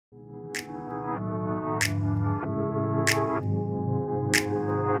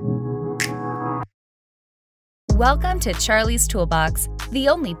Welcome to Charlie's Toolbox, the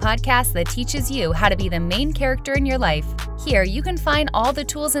only podcast that teaches you how to be the main character in your life. Here you can find all the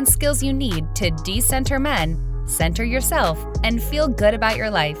tools and skills you need to decenter men, center yourself, and feel good about your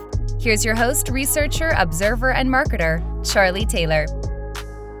life. Here's your host, researcher, observer, and marketer, Charlie Taylor.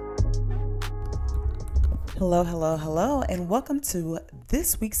 Hello, and welcome to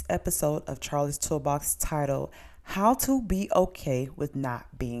this week's episode of Charlie's Toolbox titled, How to Be Okay with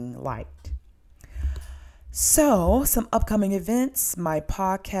Not Being Liked. So, some upcoming events. My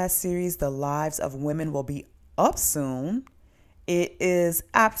podcast series, The Lives of Women, will be up soon. It is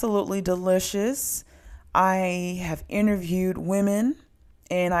absolutely delicious. I have interviewed women,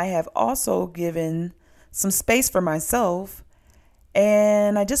 and I have also given some space for myself.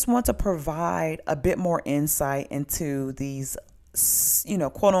 And I just want to provide a bit more insight into these,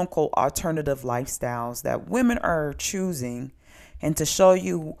 quote unquote, alternative lifestyles that women are choosing and to show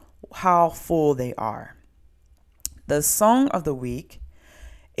you how full they are. The song of the week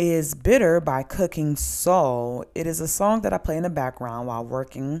is Bitter by Cooking Soul. It is a song that I play in the background while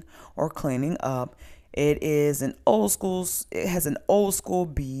working or cleaning up. It has an old school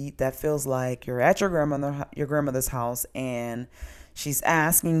beat that feels like you're at your grandmother's house and she's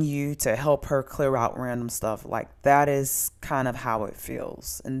asking you to help her clear out random stuff. Like, that is kind of how it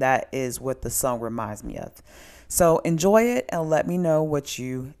feels. And that is what the song reminds me of. So enjoy it and let me know what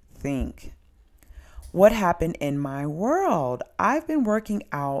you think. What happened in my world? I've been working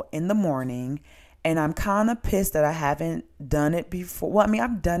out in the morning and I'm kind of pissed that I haven't done it before. Well,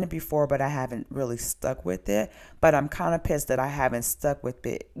 I've done it before, but I haven't really stuck with it. But I'm kind of pissed that I haven't stuck with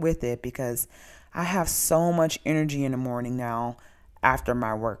it because I have so much energy in the morning now after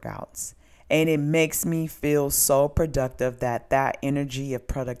my workouts. And it makes me feel so productive that energy of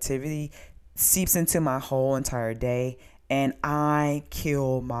productivity seeps into my whole entire day. And I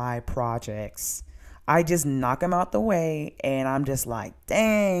kill my projects. I just knock them out the way and I'm just like,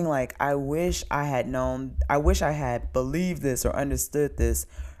 dang, like I wish I had believed this or understood this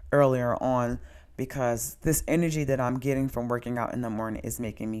earlier on, because this energy that I'm getting from working out in the morning is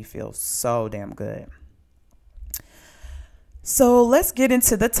making me feel so damn good. So let's get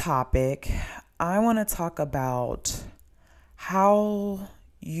into the topic. I want to talk about how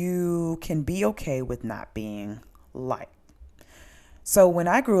you can be okay with not being liked. So when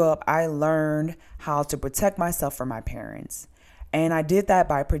I grew up, I learned how to protect myself from my parents. And I did that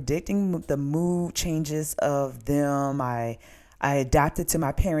by predicting the mood changes of them. I adapted to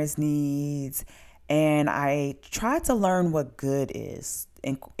my parents' needs. And I tried to learn what good is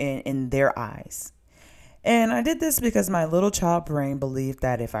in their eyes. And I did this because my little child brain believed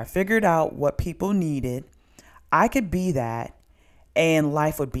that if I figured out what people needed, I could be that and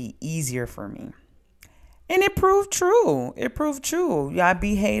life would be easier for me. And it proved true. Yeah, I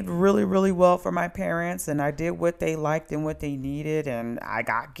behaved really, really well for my parents and I did what they liked and what they needed. And I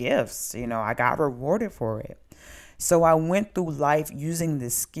got gifts, I got rewarded for it. So I went through life using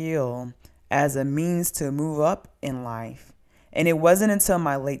this skill as a means to move up in life. And it wasn't until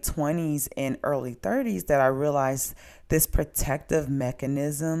my late 20s and early 30s that I realized this protective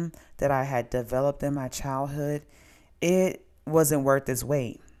mechanism that I had developed in my childhood, it wasn't worth its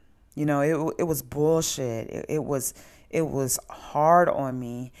weight. It was bullshit. It was hard on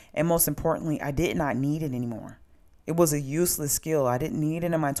me. And most importantly, I did not need it anymore. It was a useless skill. I didn't need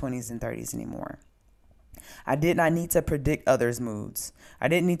it in my 20s and 30s anymore. I did not need to predict others' moods. I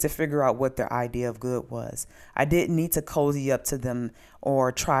didn't need to figure out what their idea of good was. I didn't need to cozy up to them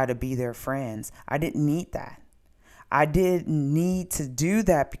or try to be their friends. I didn't need that. I didn't need to do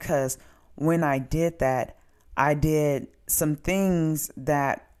that because when I did that, I did some things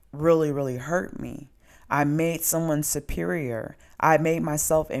that really, really hurt me. I made someone superior. I made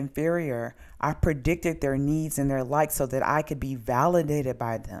myself inferior. I predicted their needs and their likes so that I could be validated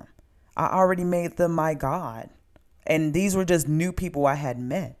by them. I already made them my God. And these were just new people I had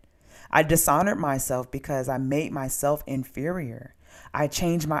met. I dishonored myself because I made myself inferior. I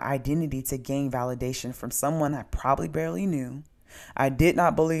changed my identity to gain validation from someone I probably barely knew. I did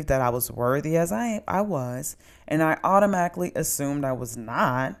not believe that I was worthy as I was, and I automatically assumed I was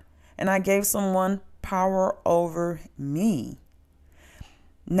not, and I gave someone power over me.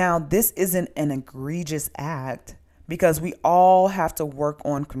 Now, this isn't an egregious act because we all have to work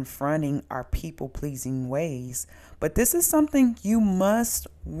on confronting our people-pleasing ways, but this is something you must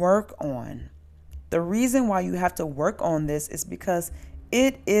work on. The reason why you have to work on this is because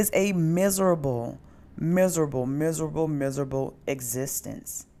it is a miserable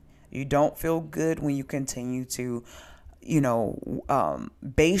existence. You don't feel good when you continue to,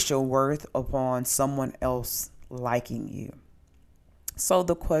 base your worth upon someone else liking you. So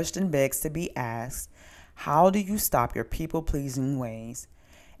the question begs to be asked, How do you stop your people-pleasing ways?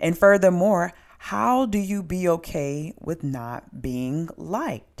 And furthermore, how do you be okay with not being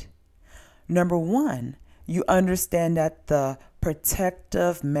liked? Number one, you understand that the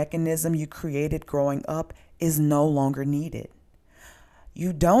protective mechanism you created growing up is no longer needed.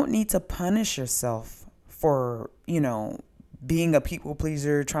 You don't need to punish yourself for, being a people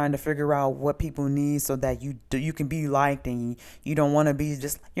pleaser, trying to figure out what people need so that you can be liked, and you don't want to be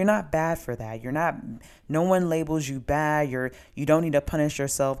you're not bad for that. No one labels you bad. You don't need to punish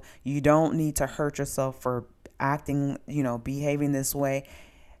yourself. You don't need to hurt yourself for acting, behaving this way.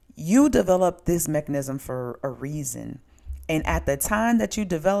 You developed this mechanism for a reason. And at the time that you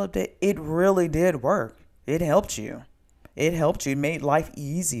developed it, it really did work. It helped you. It made life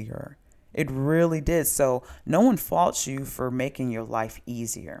easier. It really did. So no one faults you for making your life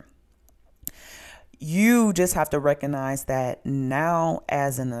easier. You just have to recognize that now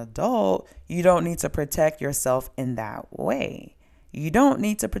as an adult, you don't need to protect yourself in that way. You don't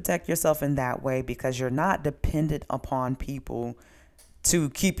need to protect yourself in that way because you're not dependent upon people to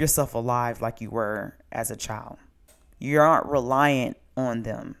keep yourself alive like you were as a child. You aren't reliant on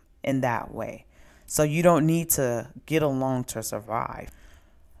them in that way. So you don't need to get along to survive.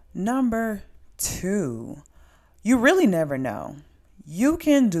 Number 2, you really never know. You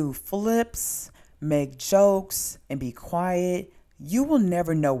can do flips, make jokes, and be quiet. You will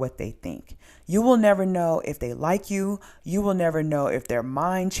never know what they think. You will never know if they like you. You will never know if their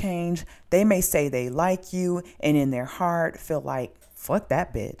mind changed. They may say they like you and in their heart feel like, fuck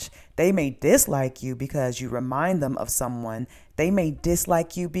that bitch. They may dislike you because you remind them of someone. They may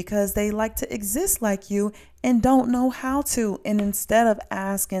dislike you because they like to exist like you and don't know how to. And instead of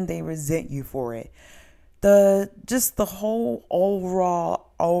asking, they resent you for it. The whole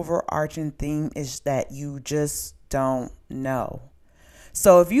overall overarching theme is that you just don't know.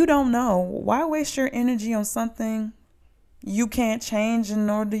 So if you don't know, why waste your energy on something you can't change,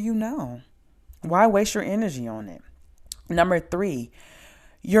 nor do you know? Why waste your energy on it? Number 3,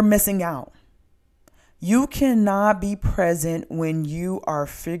 you're missing out. You cannot be present when you are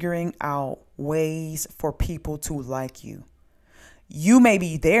figuring out ways for people to like you. You may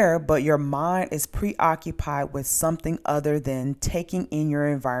be there, but your mind is preoccupied with something other than taking in your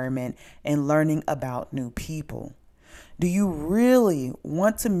environment and learning about new people. Do you really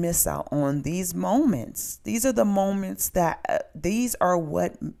want to miss out on these moments? These are the moments these are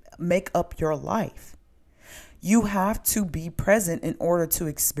what make up your life. You have to be present in order to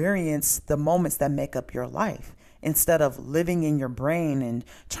experience the moments that make up your life. Instead of living in your brain and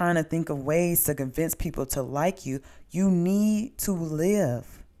trying to think of ways to convince people to like you, you need to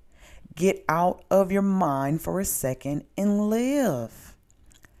live. Get out of your mind for a second and live.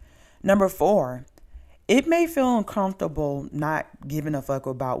 Number 4, it may feel uncomfortable not giving a fuck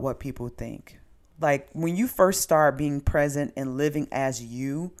about what people think. Like when you first start being present and living as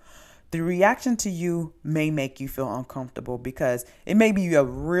you, the reaction to you may make you feel uncomfortable because it may be a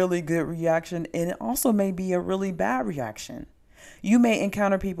really good reaction and it also may be a really bad reaction. You may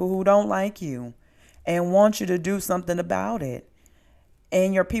encounter people who don't like you and want you to do something about it.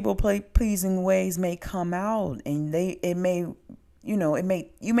 And your people pleasing ways may come out and you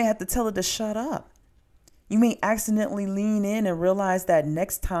may have to tell it to shut up. You may accidentally lean in and realize that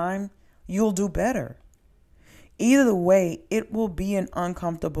next time you'll do better. Either way, it will be an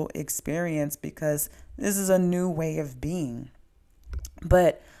uncomfortable experience because this is a new way of being.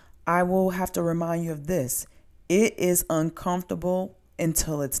 But I will have to remind you of this. It is uncomfortable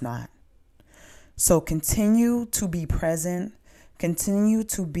until it's not. So continue to be present. Continue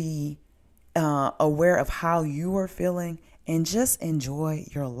to be aware of how you are feeling and just enjoy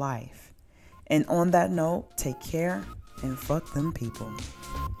your life. And on that note, take care and fuck them people.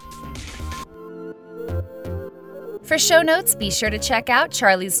 For show notes, be sure to check out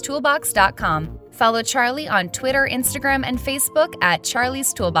charliestoolbox.com. Follow Charlie on Twitter, Instagram, and Facebook at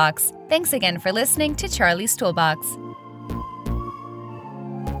Charlie's Toolbox. Thanks again for listening to Charlie's Toolbox.